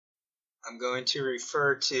I'm going to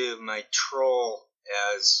refer to my troll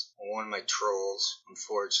as one of my trolls,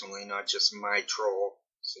 unfortunately, not just my troll.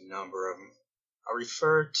 There's a number of them. I'll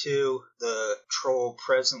refer to the troll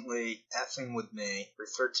presently effing with me,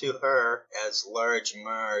 refer to her as Large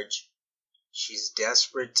Marge. She's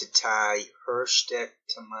desperate to tie her shtick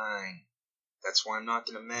to mine. That's why I'm not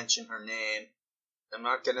going to mention her name. I'm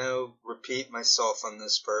not going to repeat myself on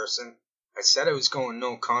this person. I said I was going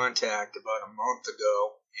no contact about a month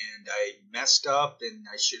ago, and I messed up, and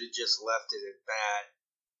I should have just left it at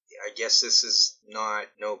that. I guess this is not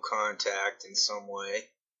no contact in some way.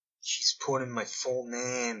 She's putting my full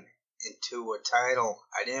name into a title.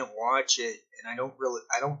 I didn't watch it, and I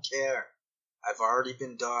don't care. I've already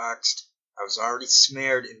been doxxed. I was already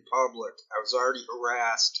smeared in public. I was already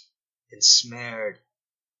harassed and smeared.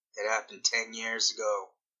 It happened 10 years ago.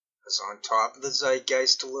 I was on top of the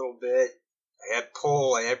zeitgeist a little bit. I had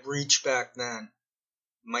pull, I had reach back then.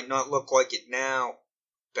 It might not look like it now.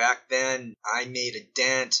 Back then, I made a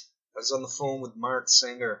dent. I was on the phone with Mark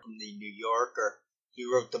Singer from the New Yorker. He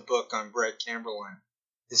wrote the book on Brett Kimberlin.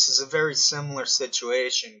 This is a very similar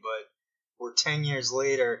situation, but we're 10 years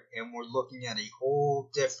later and we're looking at a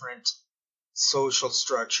whole different social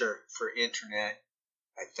structure for internet.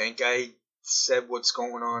 I think I said what's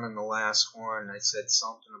going on in the last one. I said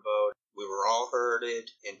something about we were all herded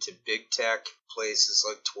into big tech places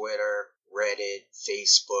like Twitter, Reddit,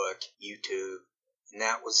 Facebook, YouTube. And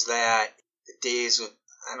that was that. The days of,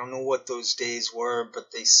 I don't know what those days were,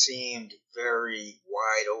 but they seemed very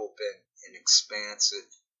wide open and expansive.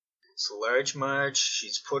 So Large Marge,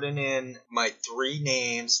 she's putting in my 3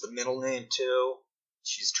 names, the middle name too.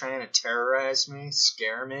 She's trying to terrorize me,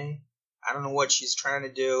 scare me. I don't know what she's trying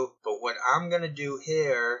to do, but what I'm going to do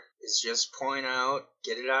here is just point out,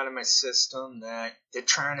 get it out of my system, that they're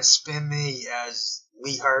trying to spin me as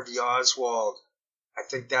Lee Harvey Oswald. I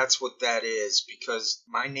think that's what that is, because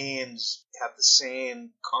my names have the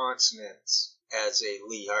same consonants as a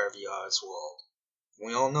Lee Harvey Oswald.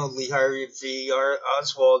 We all know Lee Harvey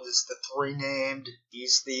Oswald is the 3 named.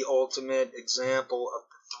 He's the ultimate example of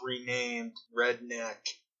the 3 named redneck.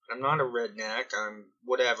 I'm not a redneck, I'm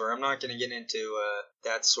whatever. I'm not going to get into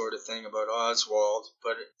that sort of thing about Oswald,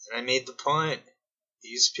 but I made the point.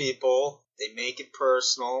 These people, they make it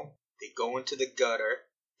personal, they go into the gutter,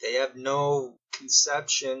 they have no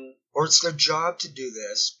conception, or it's their job to do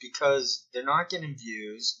this, because they're not getting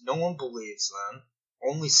views, no one believes them,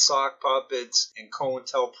 only sock puppets and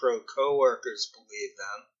COINTELPRO co-workers believe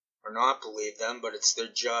them, or not believe them, but it's their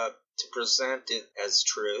job to present it as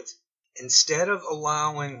truth. Instead of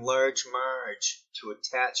allowing Large Marge to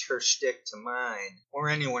attach her shtick to mine, or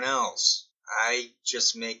anyone else, I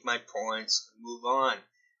just make my points and move on.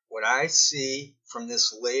 What I see from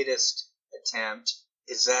this latest attempt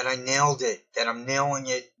is that I nailed it, that I'm nailing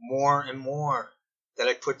it more and more, that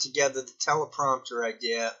I put together the teleprompter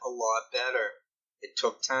idea a lot better. It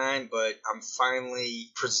took time, but I'm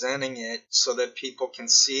finally presenting it so that people can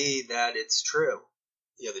see that it's true.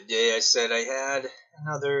 The other day I said I had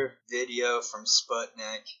another video from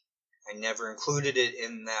Sputnik. I never included it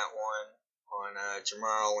in that one on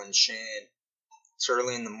Jamarl and Shane. It's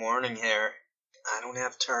early in the morning here. I don't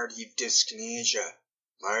have tardive dyskinesia.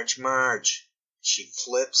 Large Marge, she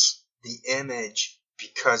flips the image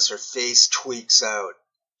because her face tweaks out.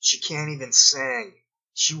 She can't even sing.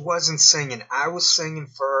 She wasn't singing. I was singing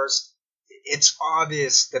first. It's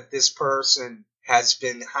obvious that this person has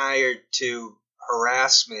been hired to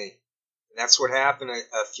harass me. And that's what happened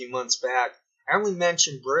a few months back. I only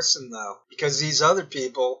mentioned Brisson, though, because these other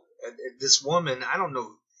people, this woman, I don't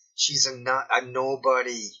know, she's a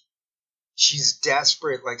nobody. She's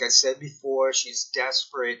desperate, like I said before, she's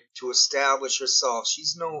desperate to establish herself.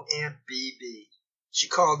 She's no Aunt BB. She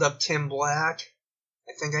called up Tim Black.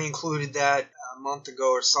 I think I included that a month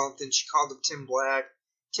ago or something. She called up Tim Black.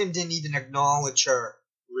 Tim didn't even acknowledge her,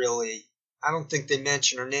 really. I don't think they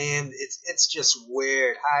mention her name. It's just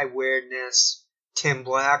weird. High weirdness. Tim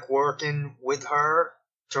Black working with her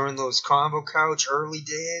during those Combo Couch early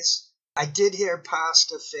days. I did hear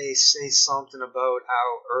Pasta Face say something about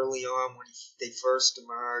how early on when they first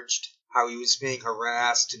emerged, how he was being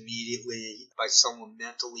harassed immediately by someone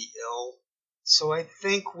mentally ill. So I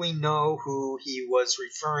think we know who he was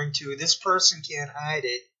referring to. This person can't hide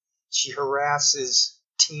it. She harasses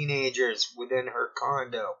teenagers within her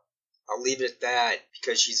condo. I'll leave it at that,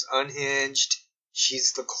 because she's unhinged.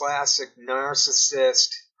 She's the classic narcissist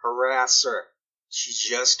harasser. She's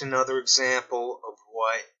just another example of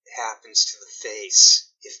what happens to the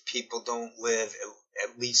face if people don't live,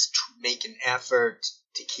 at least make an effort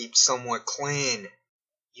to keep somewhat clean.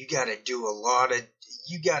 You gotta do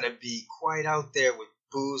you gotta be quite out there with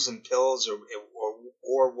booze and pills or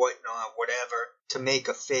whatnot, whatever, to make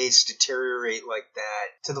a face deteriorate like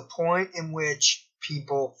that, to the point in which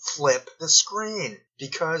people flip the screen.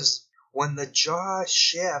 Because when the jaw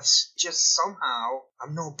shifts, just somehow,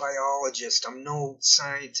 I'm no biologist, I'm no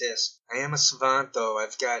scientist. I am a savant though.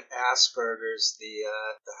 I've got Asperger's, the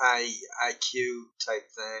high IQ type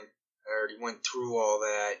thing. I already went through all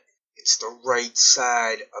that. It's the right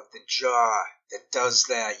side of the jaw that does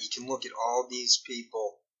that. You can look at all these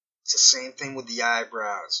people. It's the same thing with the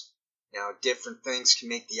eyebrows. Now, different things can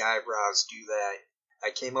make the eyebrows do that.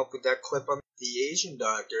 I came up with that clip on the Asian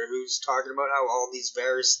doctor who's talking about how all these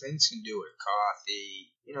various things can do it.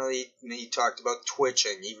 Coffee. You know, he talked about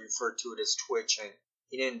twitching. He referred to it as twitching.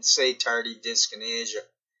 He didn't say tardive dyskinesia.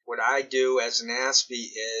 What I do as an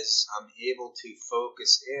Aspie is I'm able to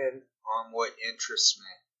focus in on what interests me.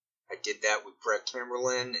 I did that with Brett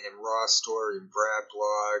Kimberlin and Raw Story and Brad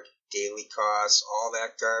Blog, Daily Costs, all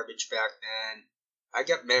that garbage back then. I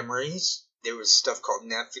got memories. There was stuff called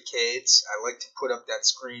Netficates. I like to put up that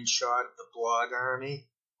screenshot of the blog army.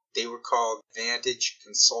 They were called Vantage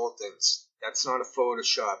Consultants. That's not a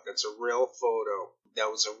Photoshop. That's a real photo. That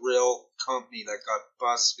was a real company that got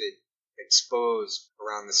busted, exposed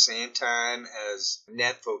around the same time as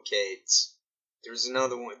Netficates. There's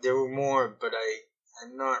another one. There were more, but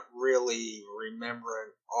I'm not really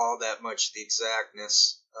remembering all that much the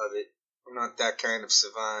exactness of it. I'm not that kind of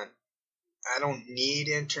savant. I don't need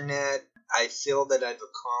internet. I feel that I've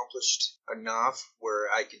accomplished enough where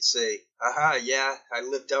I could say, aha, yeah, I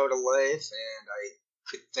lived out a life and I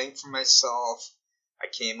could think for myself. I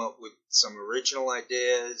came up with some original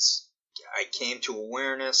ideas. I came to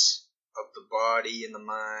awareness of the body and the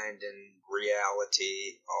mind and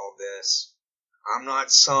reality, all this. I'm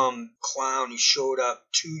not some clown who showed up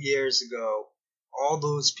 2 years ago. All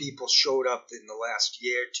those people showed up in the last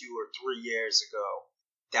year, 2 or 3 years ago.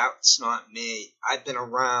 That's not me. I've been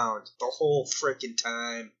around the whole frickin'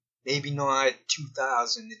 time. Maybe not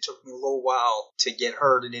 2000. It took me a little while to get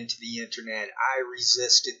herded into the internet. I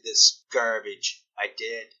resisted this garbage. I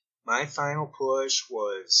did. My final push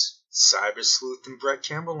was Cyber Sleuth and Brett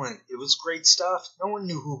Kimberlin. It was great stuff. No one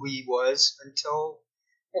knew who he was until...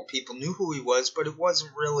 Well, people knew who he was, but it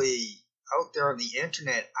wasn't really out there on the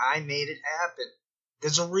internet. I made it happen.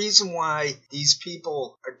 There's a reason why these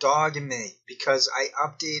people are dogging me, because I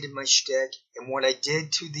updated my shtick, and what I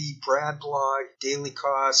did to the Brad Blog, Daily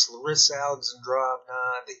Cost, Larissa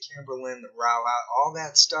Alexandrovna, the Kimberlin, the Rao, all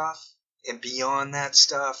that stuff, and beyond that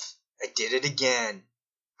stuff, I did it again.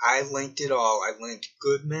 I linked it all. I linked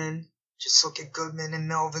Goodman. Just look at Goodman and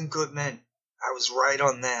Melvin Goodman. I was right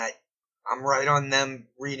on that. I'm right on them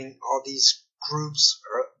reading all these groups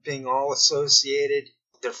being all associated.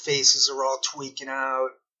 Their faces are all tweaking out.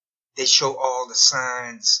 They show all the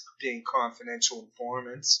signs of being confidential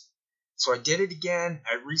informants. So I did it again.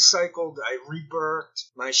 I recycled, I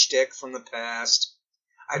rebirthed my shtick from the past.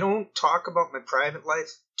 I don't talk about my private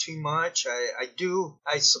life too much. I do,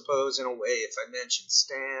 I suppose, in a way, if I mention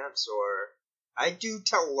stamps, or I do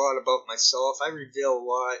tell a lot about myself. I reveal a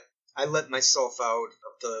lot. I let myself out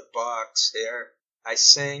of the box there. I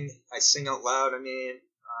sing out loud.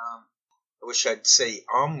 I wish I'd say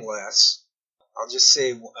less. I'll just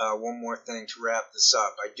say one more thing to wrap this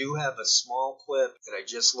up. I do have a small clip that I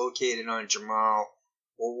just located on Jamarl.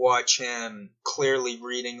 We'll watch him clearly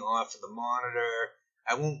reading off of the monitor.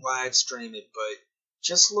 I won't live stream it, but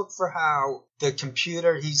just look for how the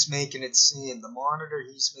computer he's making it seem, the monitor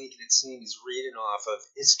he's making it seem he's reading off of,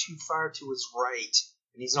 is too far to his right,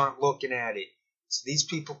 and he's not looking at it. So these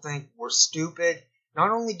people think we're stupid. Not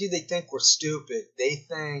only do they think we're stupid, they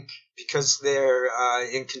think because they're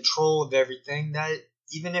in control of everything that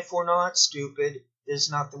even if we're not stupid, there's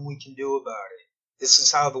nothing we can do about it. This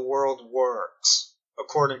is how the world works,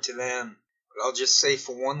 according to them. But I'll just say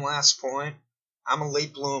for one last point, I'm a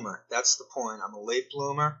late bloomer. That's the point. I'm a late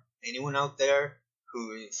bloomer. Anyone out there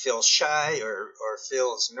who feels shy or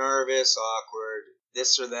feels nervous, awkward,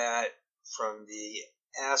 this or that from the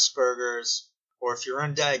Asperger's, or if you're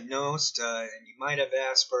undiagnosed and you might have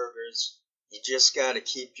Asperger's, you just got to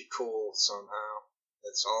keep you cool somehow.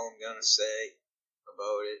 That's all I'm going to say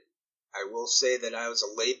about it. I will say that I was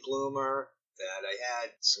a late bloomer, that I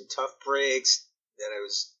had some tough breaks, that I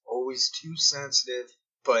was always too sensitive,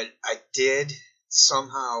 but I did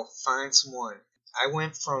somehow find someone. I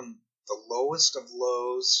went from the lowest of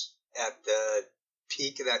lows at the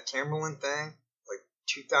peak of that Kimberlin thing, like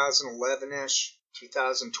 2011-ish,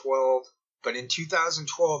 2012. But in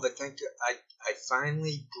 2012, I think I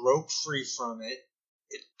finally broke free from it.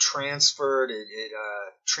 It transferred, it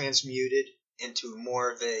transmuted into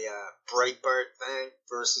more of a Breitbart thing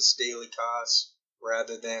versus Daily Costs,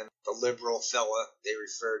 rather than the liberal fella they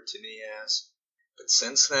referred to me as. But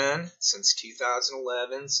since then, since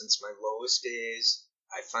 2011, since my lowest days,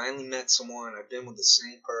 I finally met someone. I've been with the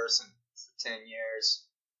same person for 10 years.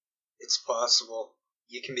 It's possible.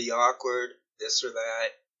 You can be awkward, this or that.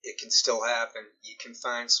 It can still happen. You can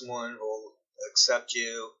find someone who will accept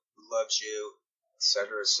you, who loves you,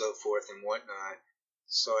 etc., so forth and whatnot.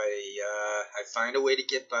 So I find a way to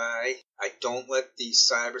get by. I don't let these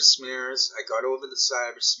cyber smears. I got over the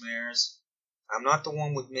cyber smears. I'm not the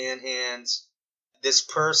one with man hands. This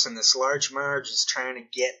person, this large Marge, is trying to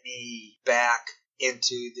get me back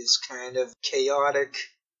into this kind of chaotic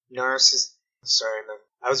narcissist. Sorry, man.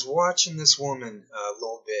 I was watching this woman a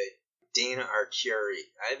little bit, Dana Arcuri.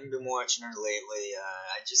 I haven't been watching her lately.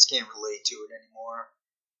 I just can't relate to it anymore.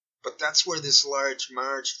 But that's where this large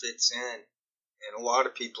Marge fits in. And a lot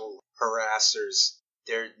of people, harassers,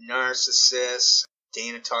 they're narcissists.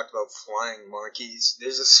 Dana talked about flying monkeys.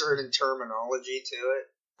 There's a certain terminology to it.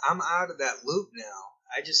 I'm out of that loop now.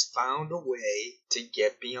 I just found a way to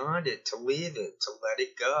get beyond it, to leave it, to let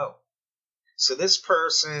it go. So this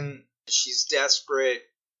person, she's desperate.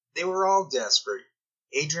 They were all desperate.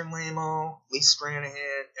 Adrian Lamo, Lee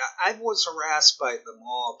Stranahan. I was harassed by them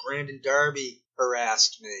all. Brandon Darby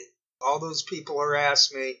harassed me. All those people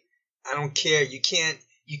harassed me. I don't care. You can't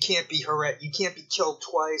be harassed. You can't be killed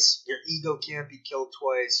twice. Your ego can't be killed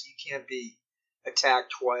twice. You can't be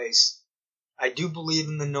attacked twice. I do believe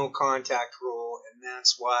in the no contact rule, and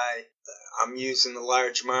that's why I'm using the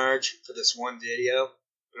large Marge for this one video.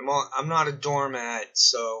 But I'm not a doormat,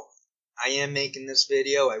 so I am making this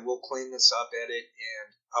video. I will clean this up, edit,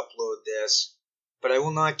 and upload this. But I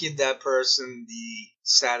will not give that person the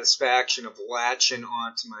satisfaction of latching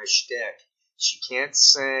onto my shtick. She can't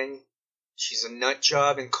sing. She's a nut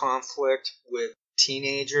job in conflict with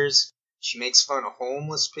teenagers. She makes fun of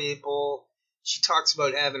homeless people. She talks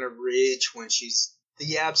about having a rage when she's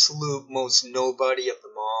the absolute most nobody of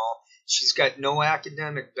them all. She's got no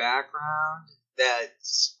academic background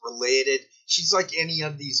that's related. She's like any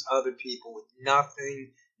of these other people with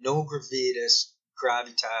nothing, no gravitas,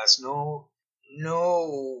 no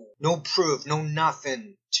proof, no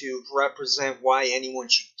nothing to represent why anyone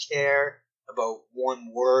should care about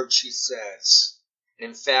one word she says. And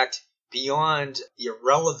in fact, beyond the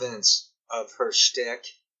irrelevance of her shtick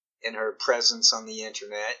and her presence on the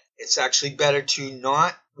internet, it's actually better to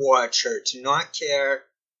not watch her, to not care,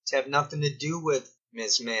 to have nothing to do with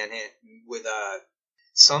Ms. Manhattan.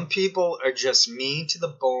 Some people are just mean to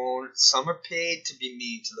the bone. Some are paid to be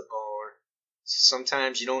mean to the bone.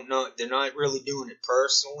 Sometimes you don't know, they're not really doing it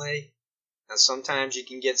personally. And sometimes you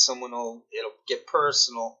can get someone it'll get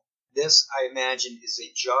personal. This, I imagine, is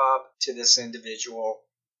a job to this individual.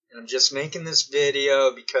 And I'm just making this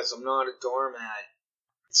video because I'm not a doormat.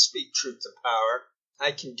 Speak truth to power.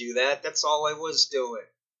 I can do that. That's all I was doing.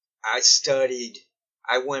 I studied.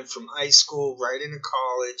 I went from high school right into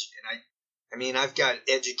college, and I've got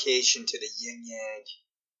education to the yin yang.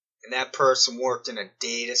 And that person worked in a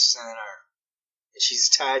data center. And she's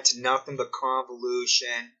tied to nothing but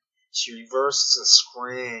convolution. She reverses a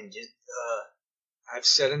screen. I've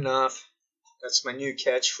said enough. That's my new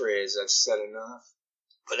catchphrase. I've said enough.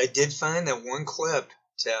 But I did find that one clip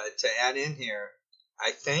to add in here.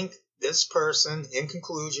 I think this person, in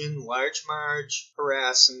conclusion, large Marge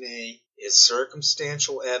harassing me, is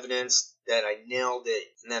circumstantial evidence that I nailed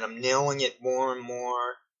it, and that I'm nailing it more and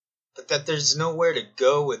more, but that there's nowhere to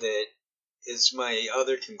go with it is my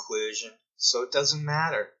other conclusion, so it doesn't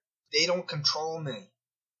matter. They don't control me.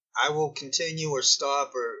 I will continue or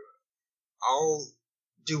stop, or I'll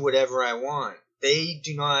do whatever I want. They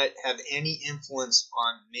do not have any influence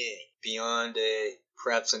on me beyond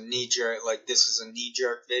perhaps a knee-jerk, like this is a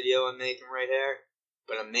knee-jerk video I'm making right here.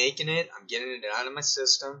 But I'm making it, I'm getting it out of my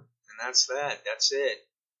system, and that's that. That's it.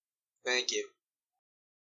 Thank you.